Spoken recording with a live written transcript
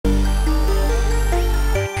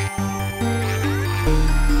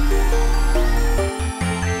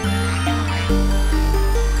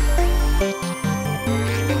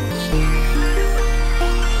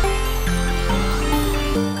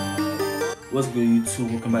What's good,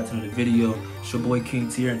 YouTube? Welcome back to another video. It's your boy King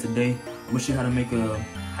T here, and today I'm gonna show you how to make a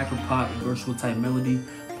hyper pop virtual type melody,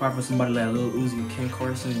 probably for somebody like Lil Uzi, King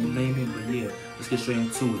Carson, you name it. But yeah, let's get straight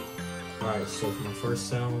into it. Alright, so for my first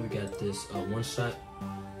sound, we got this one shot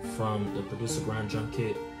from the producer grind drum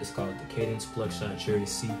kit. It's called the Cadence Plug Shot Cherry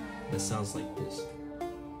C. That sounds like this.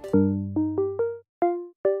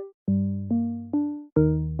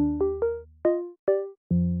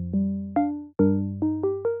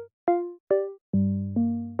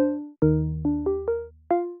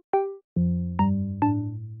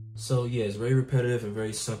 So yeah, it's very repetitive and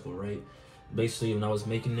very simple, right? Basically, when I was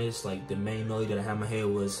making this, like the main melody that I had in my head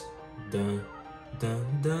was dun, dun,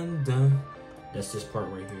 dun, dun. That's this part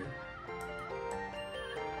right here.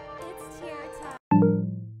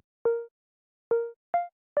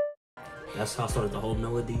 That's how I started the whole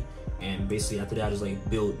melody, and basically after that, I just like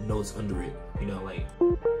build notes under it, you know, like.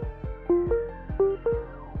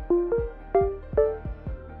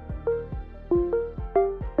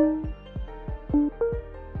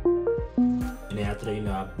 And then after that, you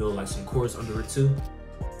know, I build like some chords under it too.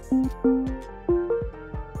 You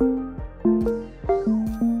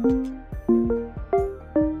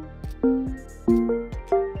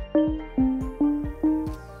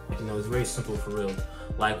know, it's very simple for real.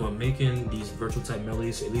 Like when making these virtual type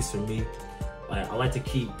melodies, at least for me, like I like to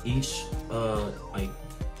keep each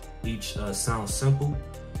sound simple.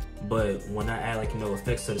 But when I add like, you know,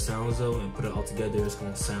 effects to the sounds though and put it all together, it's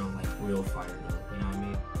gonna sound like real fire though. You know what I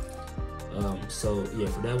mean? So yeah,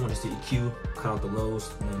 for that one, just the EQ, cut out the lows,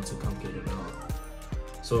 nothing too complicated at all.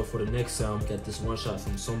 So for the next sound, we got this one shot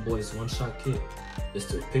from Someboy's one shot kit. It's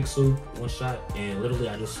the Pixel one shot, and literally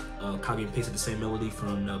I just copy and pasted the same melody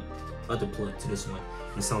from the other plug to this one.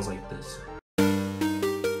 It sounds like this.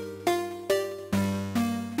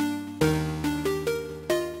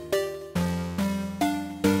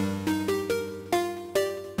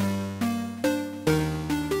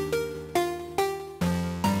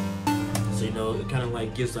 So, you know, it kind of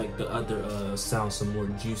like gives like the other sound some more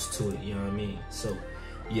juice to it, you know what I mean? So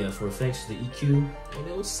yeah, for effects, the EQ, you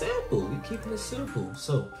know, it's simple. We're keeping it simple.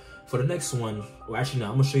 So for the next one, well actually no,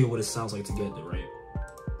 I'm gonna show you what it sounds like together, right?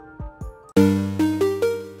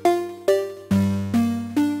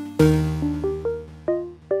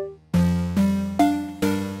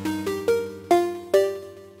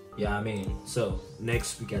 Yeah, I mean, so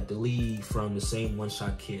next we got the lead from the same one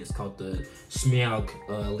shot kit. It's called the Smiauk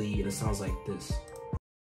lead, and it sounds like this.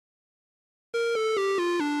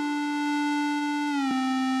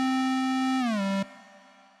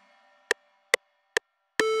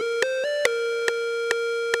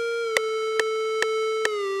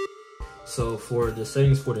 So for the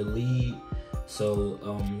settings for the lead, so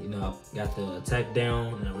you know, I got the attack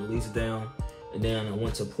down and I release down, and then I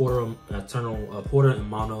went to quarter, and I turn on quarter and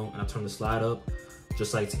mono, and I turn the slide up,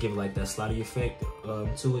 just like to give it like that slidey effect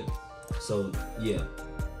to it. So yeah,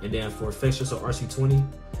 and then for effects, just an RC20,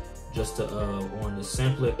 just to on the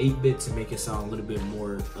sampler 8-bit to make it sound a little bit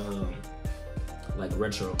more like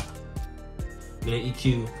retro. And then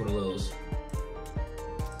EQ for the lows.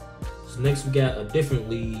 So next we got a different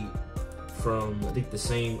lead from I think the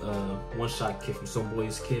same one shot kit from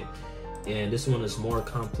Someboy's kit, and this one is more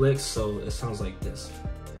complex, so it sounds like this.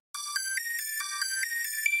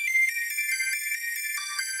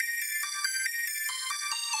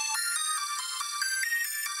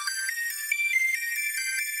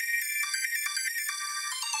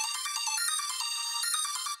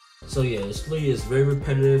 So yeah, it's very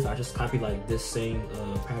repetitive. I just copied like this same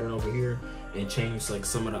pattern over here and changed like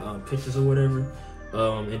some of the pictures or whatever.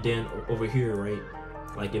 And then over here, right,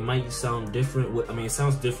 like it might sound different. I mean, it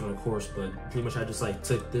sounds different, of course, but pretty much I just like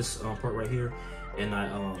took this part right here, and I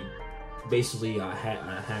basically I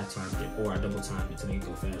half timed it, or I double timed it to make it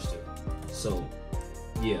go faster. So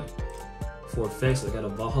yeah, for effects, I got a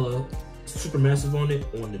Valhalla Supermassive on it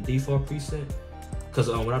on the default preset, because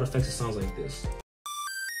without effects it sounds like this.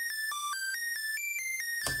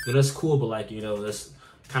 Now that's cool, but like, you know, that's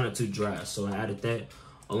kind of too dry, so I added that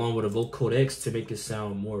along with a vocoder X to make it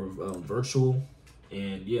sound more virtual,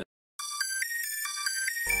 and yeah.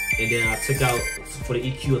 And then I took out, for the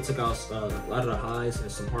EQ, I took out a lot of the highs and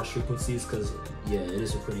some harsh frequencies, because yeah, it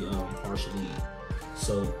is a pretty harsh lead.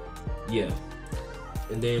 So yeah.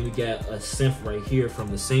 And then we got a synth right here from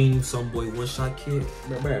the same Someboy one shot kit.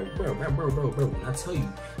 Bro, when I tell you,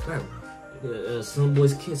 bro,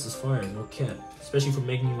 Someboy's kits is fire, no cap. Especially for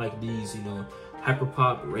making like these, you know, hyper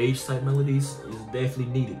pop rage type melodies is definitely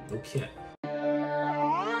needed, no cap.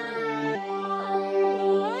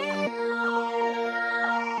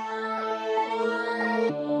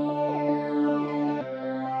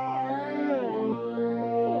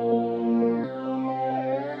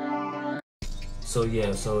 So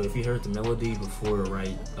yeah, so if you heard the melody before,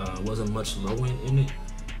 right, wasn't much low end in it.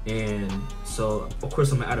 And so of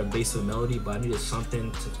course I'm gonna add a bass to the melody, but I needed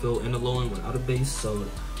something to fill in the low end without a bass. So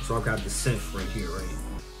I grabbed the synth right here, right?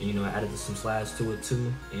 And you know, I added some slash to it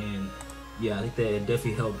too. And yeah, I think that it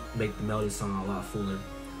definitely helped make the melody sound a lot fuller.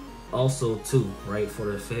 Also too, right, for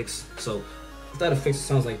the effects. So that effects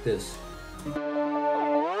sounds like this.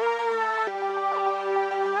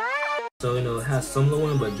 So you know, it has some low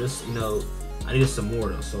end, but just, you know, I needed some more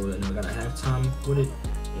though. So you know, I got a halftime with it,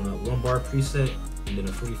 you know, 1 bar preset, and then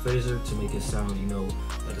a free phaser to make it sound, you know,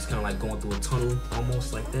 like it's kind of like going through a tunnel,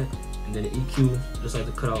 almost like that. And then the EQ, just like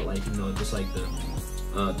to cut out, like, you know, just like the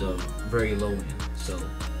very low end. So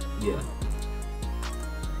yeah.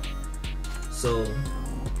 So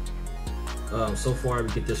so far we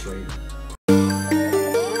get this right here.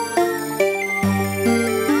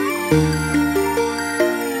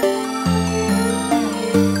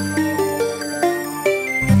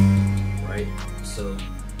 So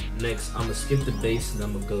next, I'm gonna skip the bass and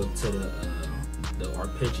I'm gonna go to the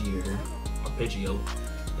arpeggio,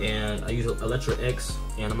 and I use Electro X.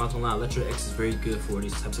 And I'm not gonna lie, Electro X is very good for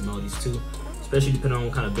these types of melodies too, especially depending on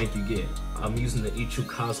what kind of bank you get. I'm using the Yeat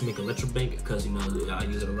Cosmic Electro Bank because, you know, I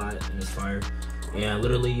use it a lot and it's fire. And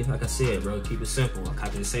literally, like I said, bro, keep it simple. I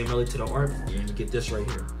copy the same melody to the art and you get this right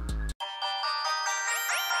here.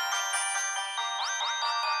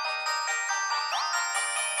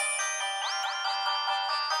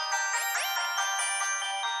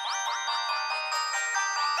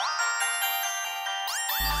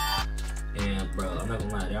 And bro, I'm not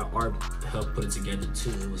gonna lie, that art helped put it together too.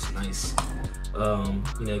 It was nice.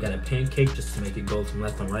 You know, got a pancake just to make it go from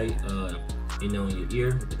left and right. You know, in your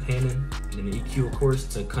ear with the panning, and then the EQ, of course,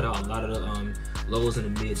 to cut out a lot of the lows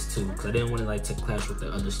and the mids too, because I didn't want it like to clash with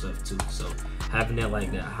the other stuff too. So having that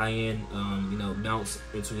like that high end, you know, bounce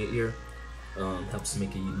into your ear helps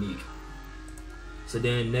make it unique. So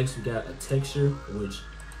then next we got a texture, which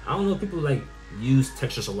I don't know if people like use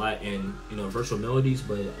textures a lot in, you know, virtual melodies,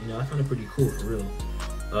 but you know, I find it pretty cool for real.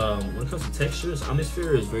 When it comes to textures,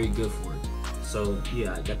 Atmosphere is very good for it. So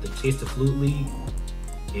yeah, I got the Chase the Flute lead,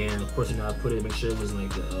 and of course, you know, I put it, make sure it was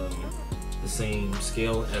like the same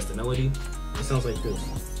scale as the melody. It sounds like this.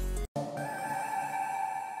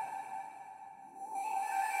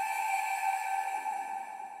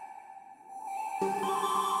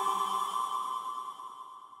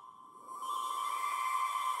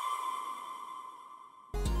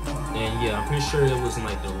 And yeah, I'm pretty sure it was in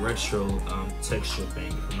like the retro texture thing,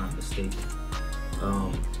 if I'm not mistaken.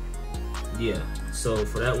 Yeah, so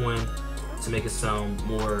for that one, to make it sound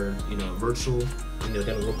more, you know, virtual, you know,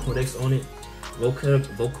 got a vocodex on it.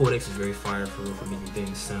 Vocodex is very fire for making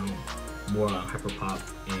things sound more hyper pop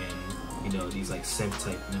and, you know, these like synth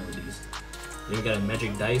type melodies. Then we got a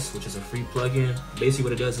Magic Dice, which is a free plugin. Basically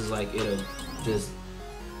what it does is like it'll just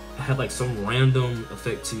have like some random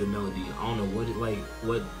effect to your melody. I don't know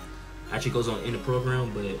what actually goes on in the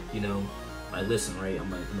program, but you know, like listen, right? I'm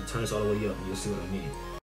gonna turn this all the way up and you'll see what I mean.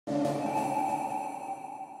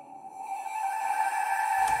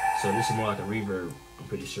 So this is more like a reverb, I'm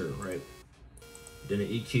pretty sure, right? Then an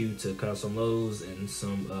EQ to cut out some lows and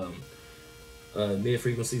some mid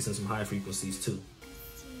frequencies and some high frequencies too.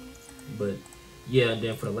 But yeah, and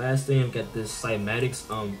then for the last thing, I've got this cymatics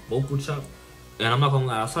vocal chop. And I'm not gonna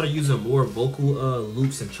lie, I started using more vocal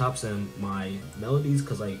loops and chops in my melodies,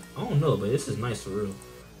 cause like, I don't know, but this is nice for real.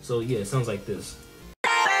 So yeah, it sounds like this.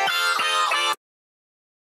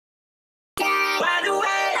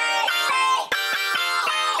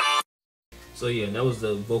 So yeah, that was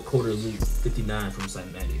the vocoder loop 59 from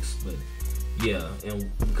Cymatics. But yeah,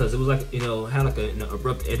 and because it was like, you know, had like an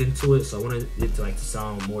abrupt edit to it, so I wanted it to like to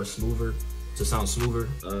sound more smoother,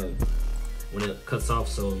 when it cuts off.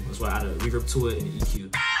 So that's why I added a reverb to it and an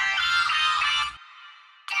EQ.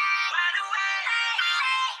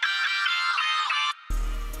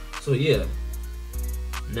 So yeah,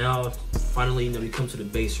 now finally, you know, we come to the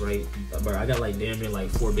bass, right? But I got like damn near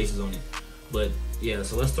like 4 basses on it. But yeah,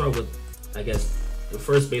 so let's start with, I guess, the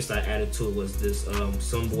first bass I added to it was this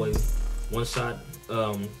Some Boy one-shot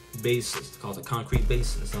bass. It's called the concrete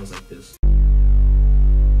bass, and it sounds like this.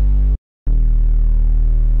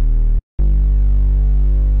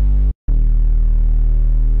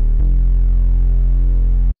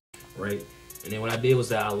 Right? And then what I did was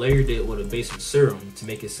that I layered it with a basement serum to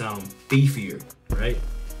make it sound beefier, right?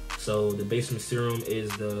 So the basement serum is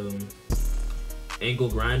the angle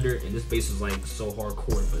grinder, and this bass is like so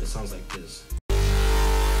hardcore, but it sounds like this.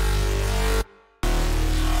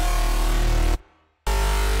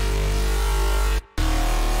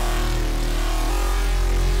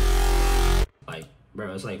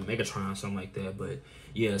 bro, it's like Megatron or something like that. But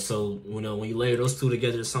yeah, so you know, when you layer those two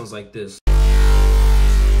together, it sounds like this.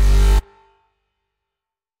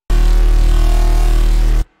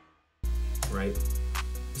 Right?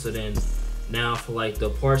 So then now for like the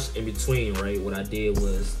parts in between, right, what I did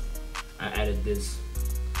was I added this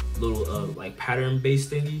little like pattern bass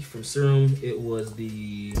thingy from Serum. It was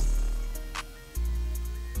the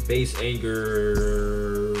Bass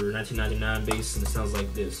Anger 1999 bass, and it sounds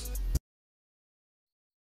like this.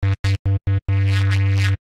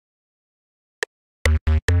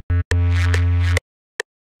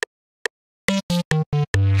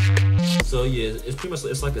 So yeah, it's pretty much,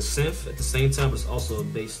 it's like a synth at the same time, but it's also a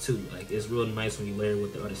bass too. Like, it's real nice when you layer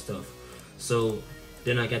with the other stuff. So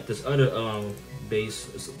then I got this other bass.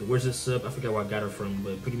 Where's this up? I forgot where I got it from,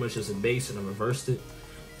 but pretty much it's a bass, and I reversed it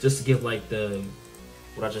just to give like the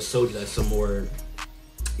what I just showed you, like some more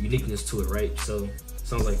uniqueness to it, right? So it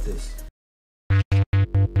sounds like this.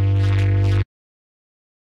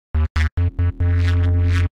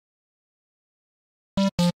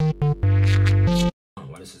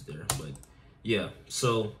 Why this is there, but yeah.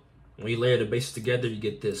 So when you layer the basses together, you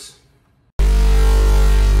get this.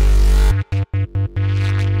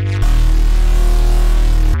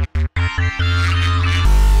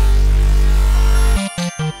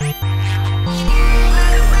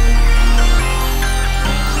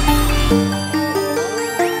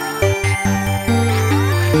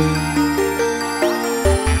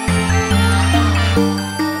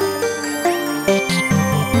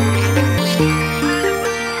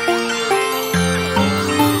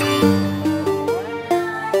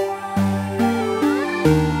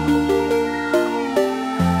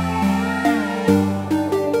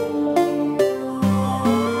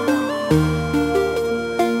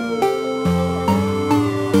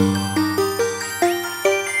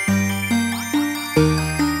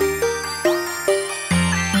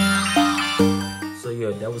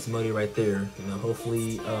 That was money right there. You know,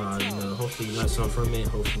 hopefully, hopefully you learned something from it.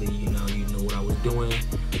 Hopefully, you know what I was doing.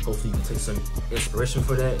 Hopefully you can take some inspiration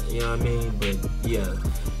for that. You know what I mean? But yeah,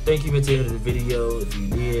 thank you for the end of the video. If you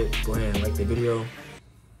did, go ahead and like the video.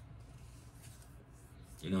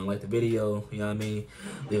 You know, like the video, you know what I mean?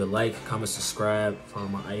 Leave a like, comment, subscribe, follow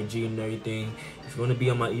my IG and everything. If you want to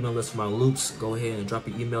be on my email list for my loops, go ahead and drop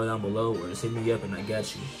your email down below, or just hit me up and I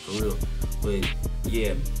got you, for real. But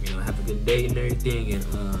yeah, you know, have a good day and everything, and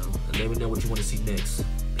let me know what you want to see next.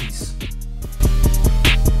 Peace.